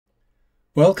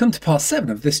Welcome to part 7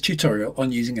 of this tutorial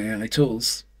on using AI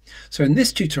tools. So in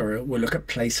this tutorial we'll look at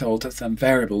placeholders and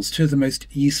variables, two of the most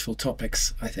useful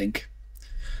topics, I think.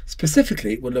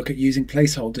 Specifically, we'll look at using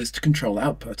placeholders to control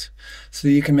output, so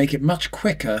you can make it much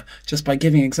quicker just by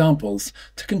giving examples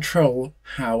to control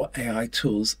how AI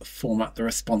tools format the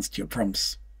response to your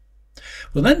prompts.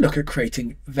 We'll then look at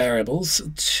creating variables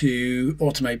to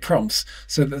automate prompts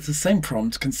so that the same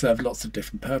prompt can serve lots of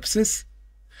different purposes.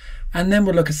 And then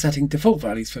we'll look at setting default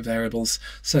values for variables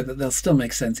so that they'll still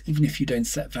make sense even if you don't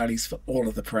set values for all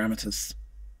of the parameters.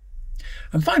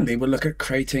 And finally, we'll look at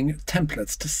creating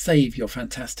templates to save your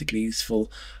fantastically useful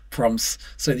prompts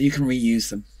so that you can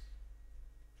reuse them.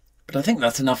 But I think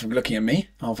that's enough of looking at me.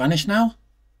 I'll vanish now,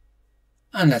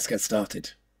 and let's get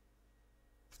started.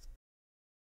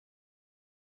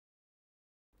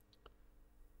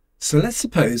 So let's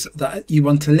suppose that you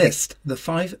want to list the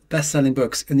 5 best-selling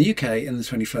books in the UK in the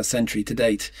 21st century to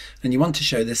date, and you want to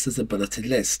show this as a bulleted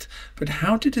list. But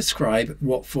how to describe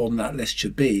what form that list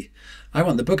should be? I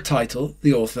want the book title,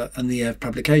 the author, and the year of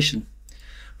publication.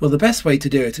 Well, the best way to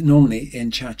do it normally in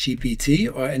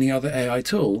ChatGPT or any other AI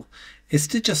tool is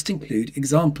to just include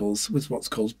examples with what's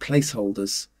called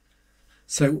placeholders.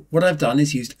 So what I've done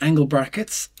is used angle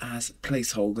brackets as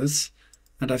placeholders,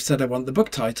 and I've said I want the book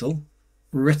title,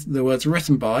 the words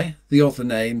written by, the author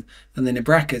name, and then in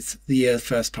brackets the year of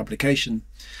first publication.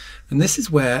 And this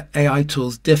is where AI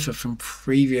tools differ from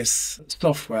previous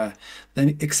software.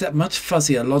 They accept much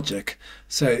fuzzier logic.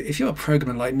 So if you're a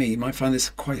programmer like me, you might find this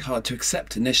quite hard to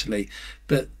accept initially,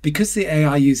 but because the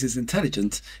AI uses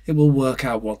intelligence, it will work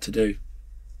out what to do.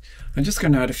 I'm just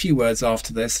going to add a few words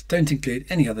after this. Don't include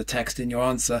any other text in your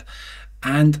answer.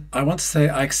 And I want to say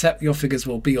I accept your figures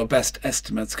will be your best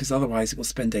estimates, because otherwise it will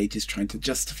spend ages trying to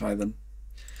justify them.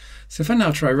 So if I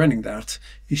now try running that,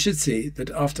 you should see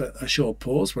that after a short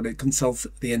pause when it consults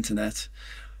the internet,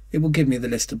 it will give me the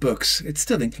list of books. It's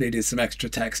still included some extra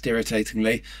text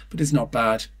irritatingly, but it's not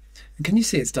bad. And can you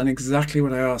see it's done exactly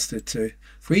what I asked it to?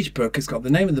 For each book, it's got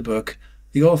the name of the book,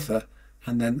 the author,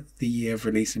 and then the year of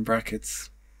release in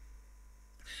brackets.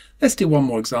 Let's do one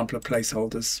more example of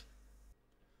placeholders.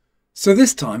 So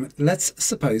this time, let's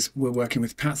suppose we're working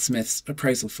with Pat Smith's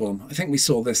appraisal form. I think we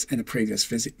saw this in a previous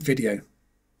video.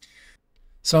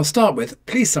 So I'll start with,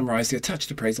 please summarise the attached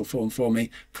appraisal form for me,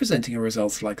 presenting your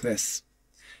results like this.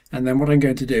 And then what I'm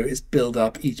going to do is build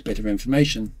up each bit of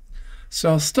information. So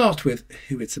I'll start with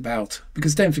who it's about,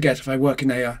 because don't forget, if I work in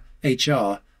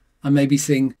HR, I may be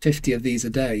seeing 50 of these a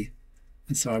day.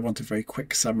 And so I want a very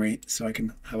quick summary so I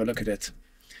can have a look at it.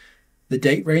 The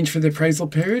date range for the appraisal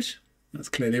period. That's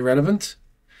clearly relevant.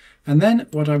 And then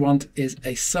what I want is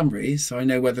a summary, so I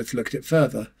know whether to look at it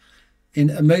further, in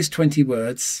at most 20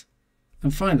 words.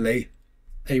 And finally,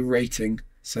 a rating,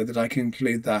 so that I can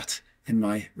include that in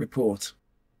my report.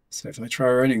 So if I try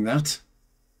running that,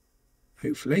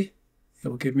 hopefully it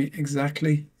will give me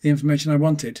exactly the information I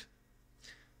wanted.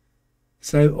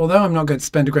 So although I'm not going to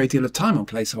spend a great deal of time on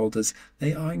placeholders,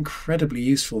 they are incredibly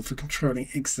useful for controlling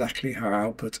exactly how our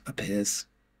output appears.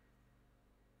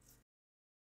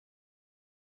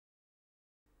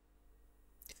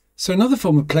 So another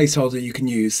form of placeholder you can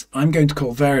use, I'm going to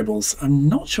call variables. I'm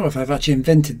not sure if I've actually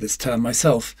invented this term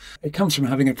myself. It comes from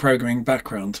having a programming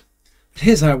background. But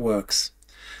here's how it works.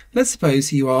 Let's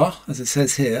suppose you are, as it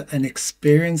says here, an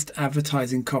experienced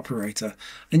advertising copywriter,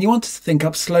 and you want to think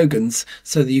up slogans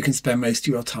so that you can spend most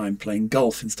of your time playing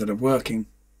golf instead of working.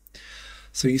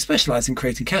 So you specialize in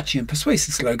creating catchy and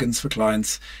persuasive slogans for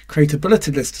clients, create a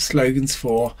bulleted list of slogans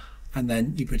for, and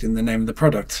then you put in the name of the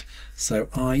product. So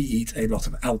I eat a lot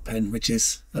of Alpen, which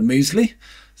is a muesli.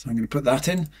 So I'm going to put that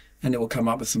in, and it will come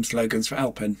up with some slogans for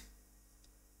Alpen.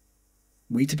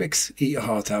 Weetabix, eat your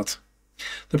heart out.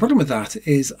 The problem with that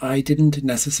is I didn't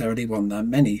necessarily want that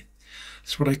many.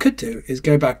 So what I could do is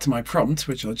go back to my prompt,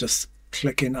 which I'll just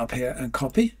click in up here and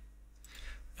copy.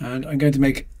 And I'm going to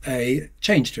make a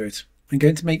change to it. I'm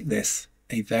going to make this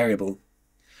a variable.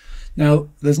 Now,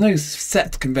 there's no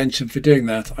set convention for doing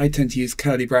that. I tend to use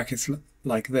curly brackets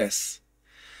like this.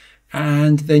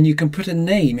 And then you can put a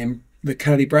name in the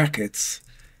curly brackets.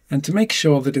 And to make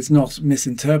sure that it's not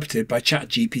misinterpreted by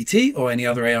ChatGPT or any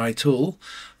other AI tool,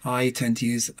 I tend to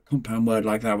use a compound word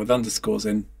like that with underscores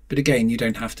in. But again, you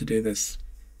don't have to do this.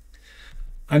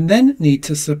 I then need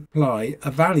to supply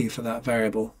a value for that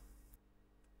variable.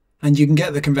 And you can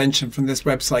get the convention from this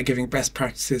website giving best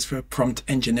practices for prompt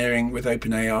engineering with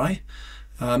OpenAI,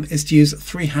 is to use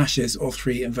 3 hashes or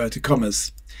 3 inverted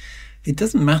commas. It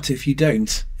doesn't matter if you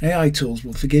don't. AI tools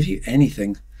will forgive you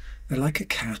anything. They're like a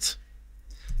cat.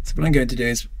 So what I'm going to do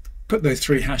is put those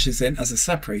 3 hashes in as a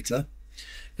separator,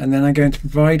 And then I'm going to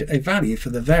provide a value for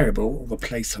the variable, or the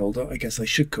placeholder, I guess I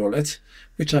should call it,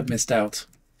 which I've missed out.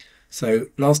 So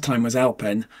last time was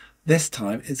Alpen. This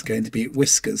time it's going to be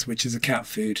Whiskers, which is a cat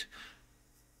food.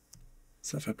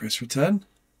 So if I press return,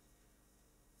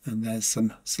 and there's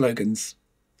some slogans.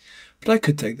 But I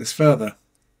could take this further.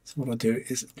 So what I'll do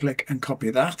is click and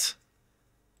copy that,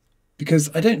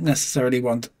 because I don't necessarily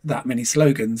want that many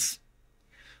slogans.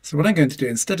 So what I'm going to do,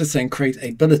 instead of saying create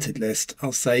a bulleted list,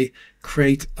 I'll say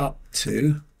create up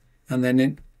to, and then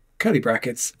in curly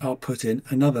brackets, I'll put in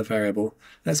another variable.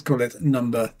 Let's call it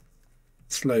number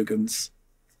slogans.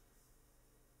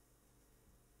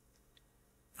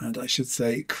 And I should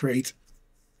say create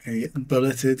a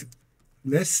bulleted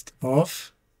list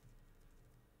of,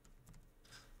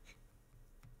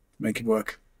 make it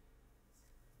work.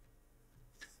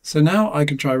 So now I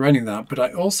can try running that, but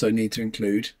I also need to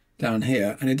include down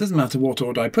here, and it doesn't matter what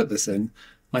order I put this in,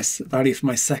 my value for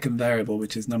my second variable,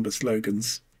 which is number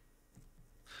slogans.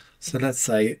 So let's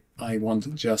say I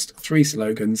want just 3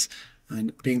 slogans,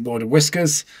 and being bored of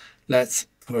Whiskers, let's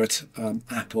put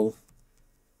apple.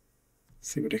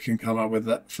 See what it can come up with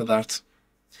for that.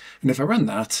 And if I run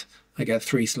that, I get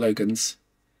 3 slogans.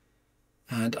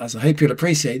 And as I hope you'll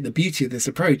appreciate, the beauty of this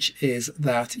approach is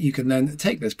that you can then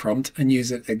take this prompt and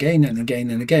use it again and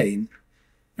again and again.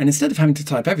 And instead of having to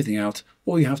type everything out,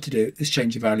 all you have to do is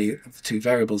change the value of the 2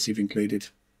 variables you've included.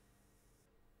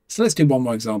 So let's do one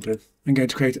more example. I'm going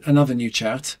to create another new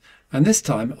chat. And this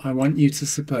time I want you to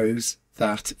suppose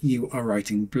that you are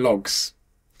writing blogs.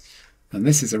 And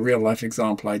this is a real life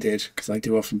example I did, because I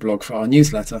do often blog for our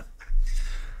newsletter.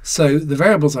 So the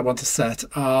variables I want to set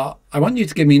are, I want you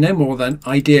to give me no more than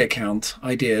idea count,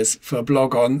 ideas for a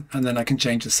blog on, and then I can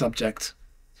change the subject.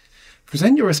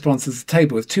 Present your response as a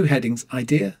table with 2 headings,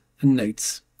 idea and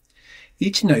notes.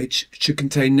 Each note should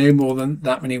contain no more than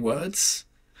that many words.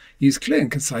 Use clear and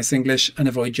concise English and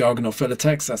avoid jargon or filler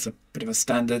text. That's a bit of a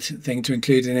standard thing to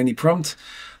include in any prompt.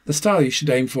 The style you should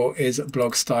aim for is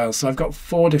blog style. So I've got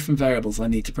 4 different variables I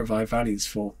need to provide values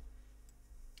for.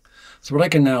 So what I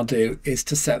can now do is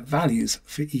to set values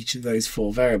for each of those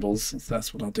 4 variables. So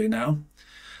that's what I'll do now.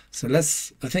 So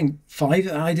I think 5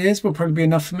 ideas will probably be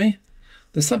enough for me.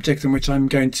 The subject in which I'm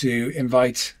going to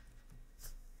invite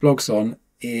blogs on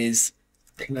is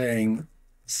playing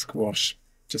squash,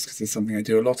 just because it's something I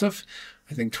do a lot of.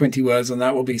 I think 20 words on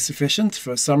that will be sufficient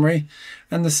for a summary.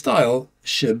 And the style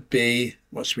should be,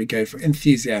 what should we go for?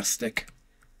 Enthusiastic.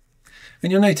 And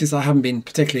you'll notice I haven't been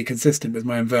particularly consistent with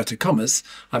my inverted commas.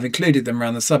 I've included them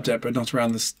around the subject, but not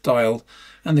around the style.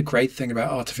 And the great thing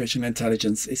about artificial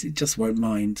intelligence is it just won't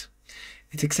mind.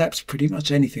 It accepts pretty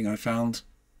much anything I found.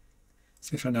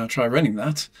 So if I now try running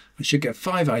that, I should get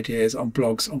 5 ideas on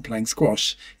blogs on playing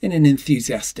squash in an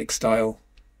enthusiastic style.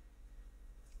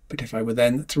 But if I were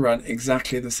then to run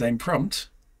exactly the same prompt,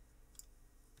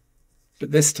 but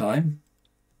this time,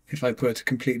 if I put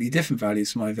completely different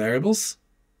values for my variables,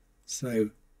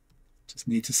 so just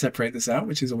need to separate this out,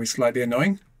 which is always slightly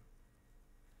annoying.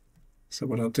 So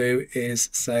what I'll do is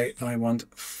say I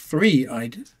want 3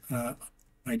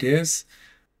 ideas.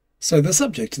 So the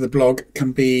subject of the blog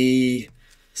can be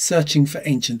searching for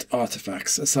ancient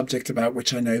artifacts, a subject about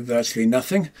which I know virtually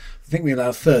nothing. I think we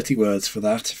allow 30 words for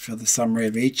that, for the summary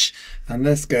of each. And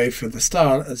let's go for the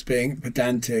style as being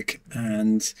pedantic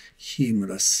and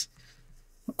humorless.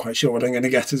 Not quite sure what I'm going to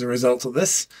get as a result of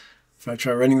this. If I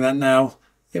try running that now,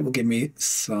 it will give me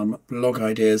some blog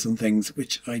ideas on things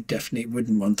which I definitely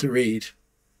wouldn't want to read.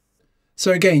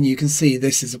 So again, you can see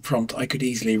this is a prompt I could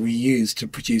easily reuse to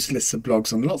produce lists of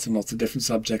blogs on lots and lots of different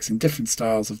subjects in different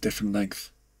styles of different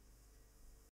length.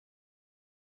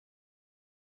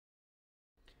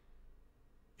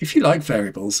 If you like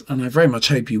variables, and I very much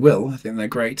hope you will, I think they're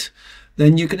great,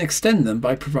 then you can extend them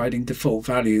by providing default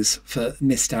values for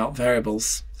missed out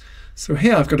variables. So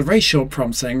here I've got a very short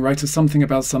prompt saying write us something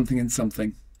about something and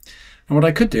something. And what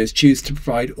I could do is choose to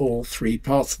provide all 3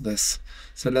 parts of this.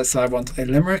 So let's say I want a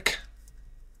limerick.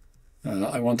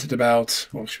 I want it about,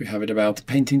 what should we have it about?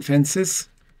 Painting fences.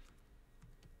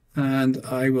 And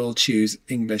I will choose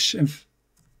English.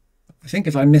 I think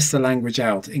if I miss the language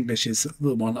out, English is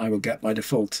the one I will get by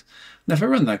default. And if I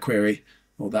run that query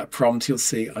or that prompt, you'll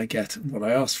see I get what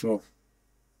I asked for.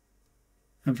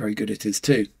 And very good it is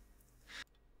too.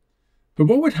 But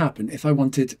what would happen if I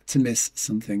wanted to miss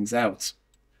some things out?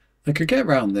 I could get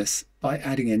around this by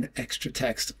adding in extra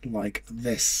text like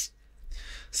this.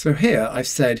 So here I've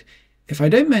said, if I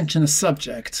don't mention a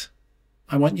subject,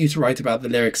 I want you to write about the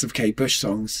lyrics of Kate Bush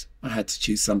songs. I had to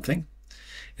choose something.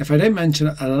 If I don't mention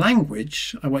a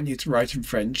language, I want you to write in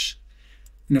French.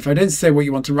 And if I don't say what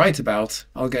you want to write about,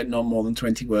 I'll get not more than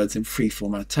 20 words in free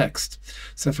format text.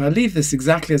 So if I leave this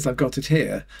exactly as I've got it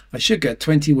here, I should get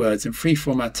 20 words in free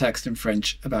format text in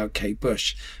French about Kate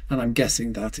Bush. And I'm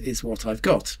guessing that is what I've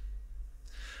got.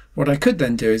 What I could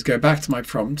then do is go back to my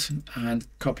prompt and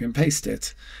copy and paste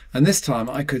it. And this time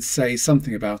I could say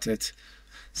something about it.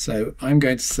 So I'm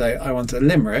going to say I want a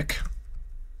limerick,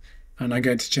 and I'm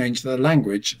going to change the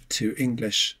language to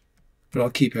English, but I'll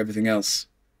keep everything else.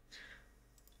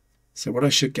 So what I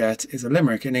should get is a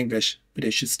limerick in English, but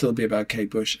it should still be about Kate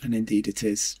Bush, and indeed it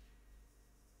is.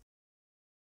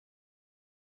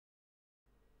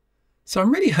 So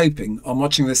I'm really hoping on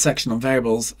watching this section on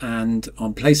variables and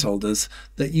on placeholders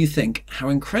that you think how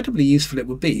incredibly useful it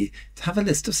would be to have a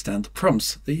list of standard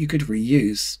prompts that you could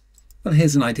reuse. Well,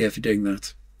 here's an idea for doing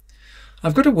that.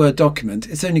 I've got a Word document.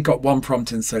 It's only got one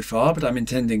prompt in so far, but I'm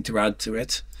intending to add to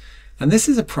it. And this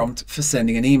is a prompt for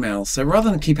sending an email. So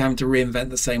rather than keep having to reinvent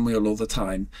the same wheel all the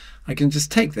time, I can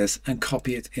just take this and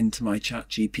copy it into my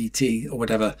ChatGPT or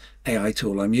whatever AI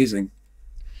tool I'm using.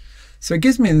 So it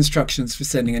gives me instructions for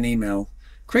sending an email.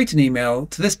 Create an email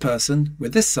to this person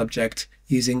with this subject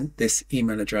using this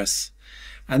email address.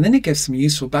 And then it gives some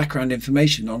useful background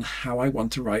information on how I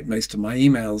want to write most of my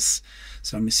emails.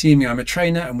 So I'm assuming I'm a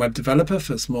trainer and web developer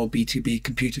for a small B2B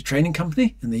computer training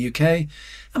company in the UK.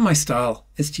 And my style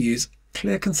is to use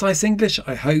clear, concise English,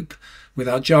 I hope,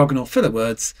 without jargon or filler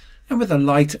words, and with a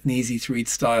light and easy to read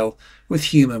style, with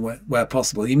humour where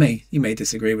possible. You may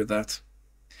disagree with that.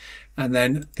 And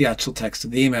then the actual text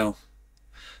of the email.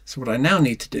 So what I now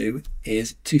need to do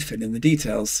is to fill in the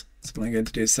details. So what I'm going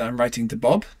to do is say I'm writing to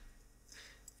Bob.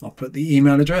 I'll put the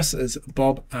email address as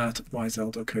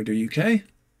bob@wisel.co.uk.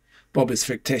 Bob is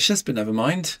fictitious, but never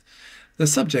mind. The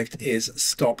subject is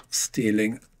stop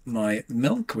stealing my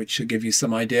milk, which should give you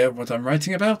some idea of what I'm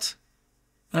writing about.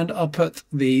 And I'll put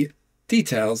the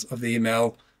details of the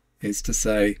email is to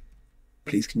say,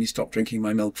 please can you stop drinking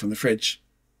my milk from the fridge?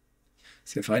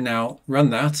 So if I now run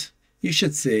that, you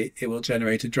should see it will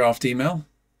generate a draft email.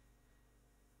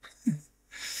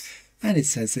 And it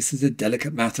says this is a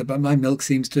delicate matter, but my milk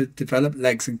seems to develop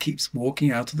legs and keeps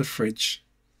walking out of the fridge.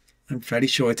 I'm fairly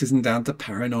sure it isn't down to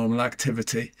paranormal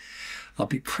activity. I'll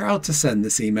be proud to send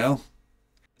this email.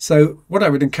 So what I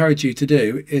would encourage you to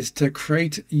do is to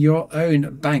create your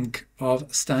own bank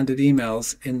of standard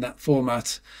emails in that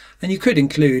format. And you could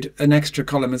include an extra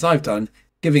column, as I've done,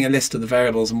 giving a list of the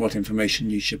variables and what information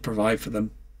you should provide for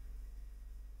them.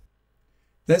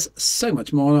 There's so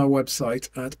much more on our website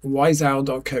at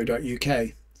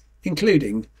wiseowl.co.uk,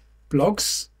 including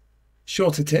blogs,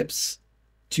 shorter tips,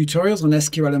 tutorials on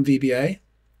SQL and VBA,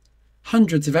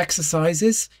 hundreds of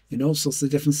exercises in all sorts of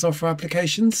different software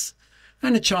applications,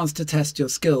 and a chance to test your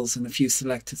skills in a few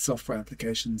selected software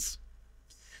applications.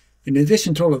 In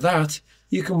addition to all of that,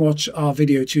 you can watch our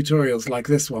video tutorials like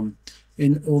this one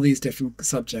in all these different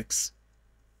subjects.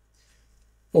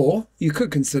 Or you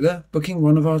could consider booking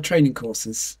one of our training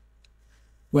courses,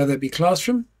 whether it be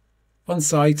classroom,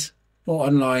 on-site, or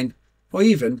online, or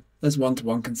even as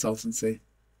one-to-one consultancy.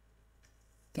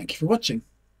 Thank you for watching.